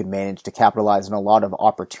that he could manage to capitalize on a lot of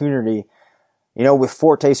opportunity. With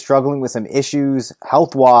Forte struggling with some issues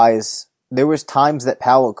health-wise, there was times that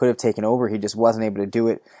Powell could have taken over. He just wasn't able to do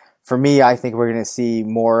it. For me, I think we're going to see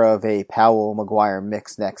more of a Powell-McGuire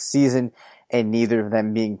mix next season, and neither of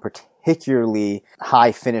them being particularly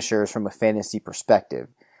high finishers from a fantasy perspective.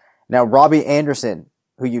 Now, Robbie Anderson,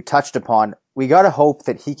 who you touched upon, we got to hope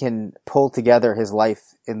that he can pull together his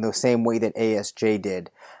life in the same way that ASJ did.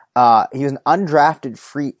 He was an undrafted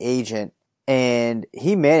free agent, and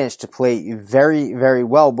he managed to play very, very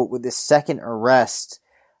well, but with the second arrest,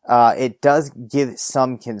 it does give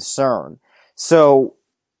some concern. So,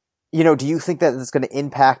 do you think that it's going to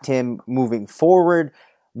impact him moving forward?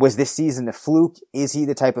 Was this season a fluke? Is he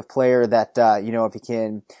the type of player that, if he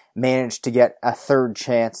can manage to get a third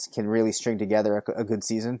chance, can really string together a good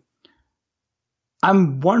season?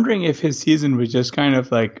 I'm wondering if his season was just kind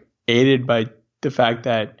of like aided by the fact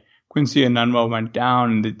that Quincy Enunwa went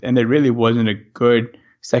down and there really wasn't a good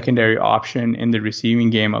secondary option in the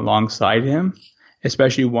receiving game alongside him,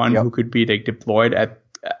 especially one who could be like deployed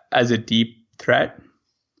as a deep threat.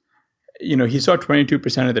 He saw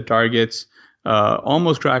 22% of the targets,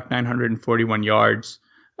 almost cracked 941 yards,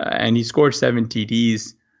 and he scored 7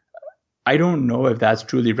 TDs. I don't know if that's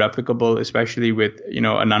truly replicable, especially with,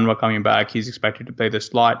 Enunwa coming back. He's expected to play the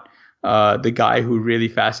slot. The guy who really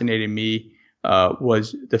fascinated me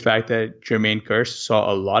was the fact that Jermaine Kearse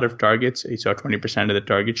saw a lot of targets. He saw 20% of the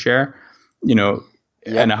target share, and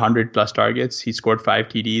 100 plus targets. He scored 5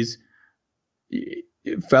 TDs.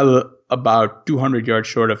 It fell about 200 yards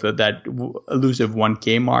short of that elusive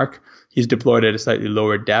 1K mark. He's deployed at a slightly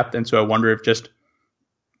lower depth. And so I wonder if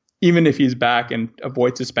even if he's back and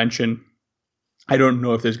avoids suspension, I don't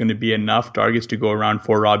know if there's going to be enough targets to go around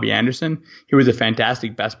for Robbie Anderson. He was a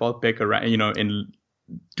fantastic best ball pick around,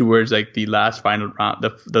 towards like the last final round,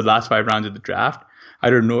 the last 5 rounds of the draft. I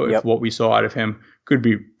don't know if what we saw out of him could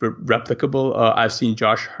be replicable. I've seen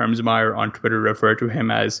Josh Hermsmeyer on Twitter refer to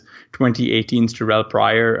him as 2018's Terrell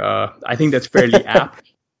Pryor. I think that's fairly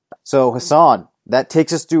apt. So Hassan, that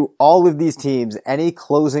takes us through all of these teams. Any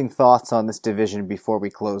closing thoughts on this division before we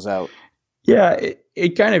close out? Yeah,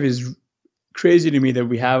 it kind of is crazy to me that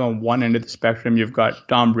we have on one end of the spectrum, you've got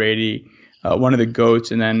Tom Brady, one of the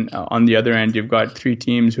GOATs, and then on the other end, you've got 3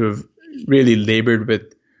 teams who have really labored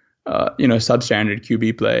with, substandard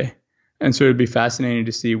QB play. And so it'd be fascinating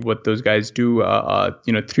to see what those guys do.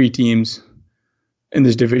 3 teams in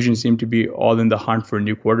this division seem to be all in the hunt for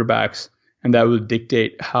new quarterbacks, and that will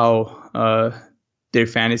dictate how their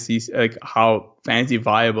fantasies, like how fantasy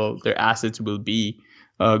viable their assets will be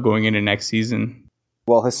going into next season.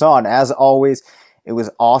 Well, Hassan, as always, it was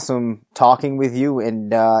awesome talking with you,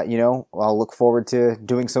 and I'll look forward to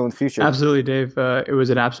doing so in the future. Absolutely, Dave. It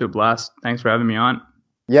was an absolute blast. Thanks for having me on.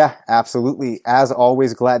 Yeah, absolutely. As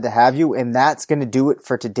always, glad to have you. And that's going to do it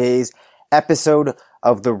for today's episode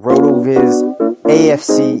of the RotoViz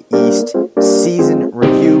AFC East Season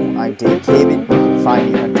Review. I'm Dave Cabin. You can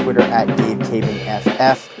find me on Twitter at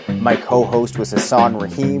DaveCabinFF. My co-host was Hassan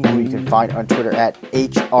Rahim, who you can find on Twitter at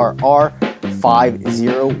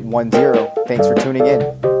HRR5010. Thanks for tuning in.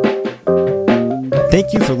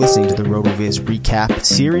 Thank you for listening to the RotoViz Recap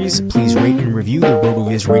series. Please rate and review the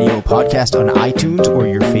RotoViz Radio podcast on iTunes or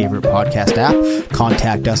your favorite podcast app.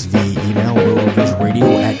 Contact us via email,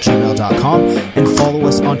 rotovizradio@gmail.com, and follow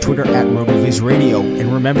us on Twitter at RotoVizRadio.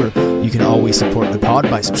 And remember, you can always support the pod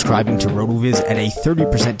by subscribing to RotoViz at a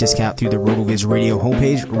 30% discount through the RotoViz Radio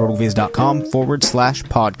homepage,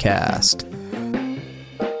 rotoviz.com/podcast.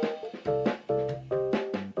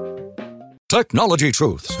 Technology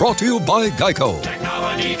Truths, brought to you by Geico.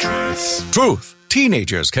 Technology Truths. Truth.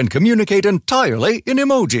 Teenagers can communicate entirely in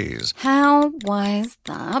emojis. How was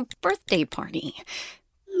the birthday party?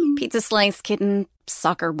 Pizza slice, kitten,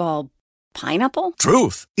 soccer ball, pineapple?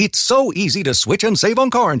 Truth. It's so easy to switch and save on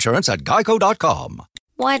car insurance at geico.com.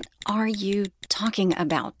 What are you talking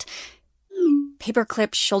about?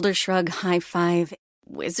 Paperclip, shoulder shrug, high five,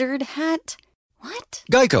 wizard hat? What?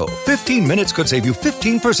 Geico. 15 minutes could save you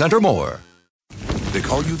 15% or more. They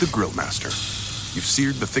call you the Grill Master. You've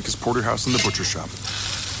seared the thickest porterhouse in the butcher shop.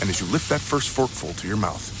 And as you lift that first forkful to your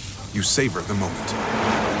mouth, you savor the moment.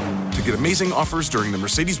 To get amazing offers during the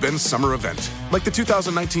Mercedes-Benz summer event, like the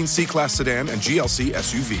 2019 C-Class sedan and GLC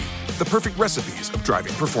SUV, the perfect recipes of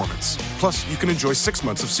driving performance. Plus, you can enjoy 6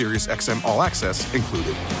 months of Sirius XM All Access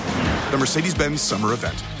included. The Mercedes-Benz summer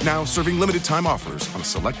event, now serving limited time offers on a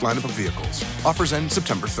select lineup of vehicles. Offers end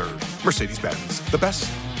September 3rd. Mercedes-Benz, the best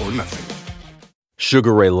or nothing.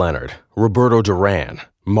 Sugar Ray Leonard, Roberto Duran,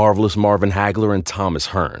 Marvelous Marvin Hagler, and Thomas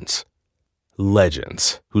Hearns.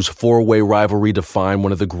 Legends, whose 4-way rivalry defined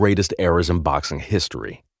one of the greatest eras in boxing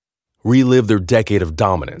history. Relive their decade of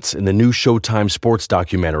dominance in the new Showtime sports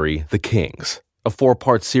documentary, The Kings, a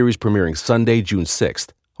 4-part series premiering Sunday, June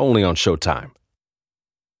 6th, only on Showtime.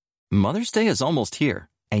 Mother's Day is almost here,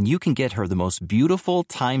 and you can get her the most beautiful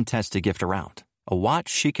time-tested gift around, a watch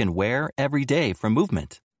she can wear every day from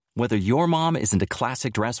Movement. Whether your mom is into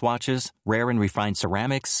classic dress watches, rare and refined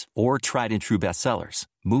ceramics, or tried-and-true bestsellers,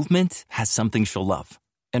 Movement has something she'll love.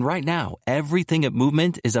 And right now, everything at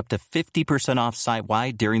Movement is up to 50% off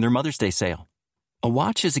site-wide during their Mother's Day sale. A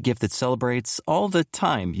watch is a gift that celebrates all the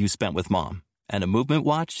time you spent with Mom, and a Movement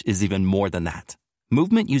watch is even more than that.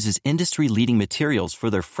 Movement uses industry-leading materials for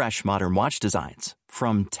their fresh, modern watch designs,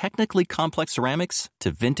 from technically complex ceramics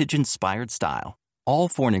to vintage-inspired style. All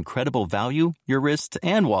for an incredible value your wrist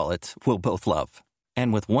and wallet will both love.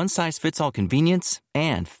 And with one-size-fits-all convenience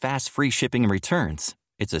and fast free shipping and returns,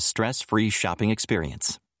 it's a stress-free shopping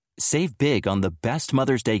experience. Save big on the best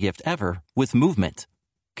Mother's Day gift ever with Movement.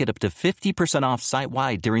 Get up to 50% off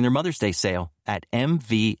site-wide during their Mother's Day sale at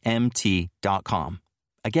MVMT.com.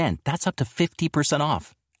 Again, that's up to 50%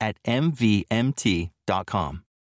 off at MVMT.com.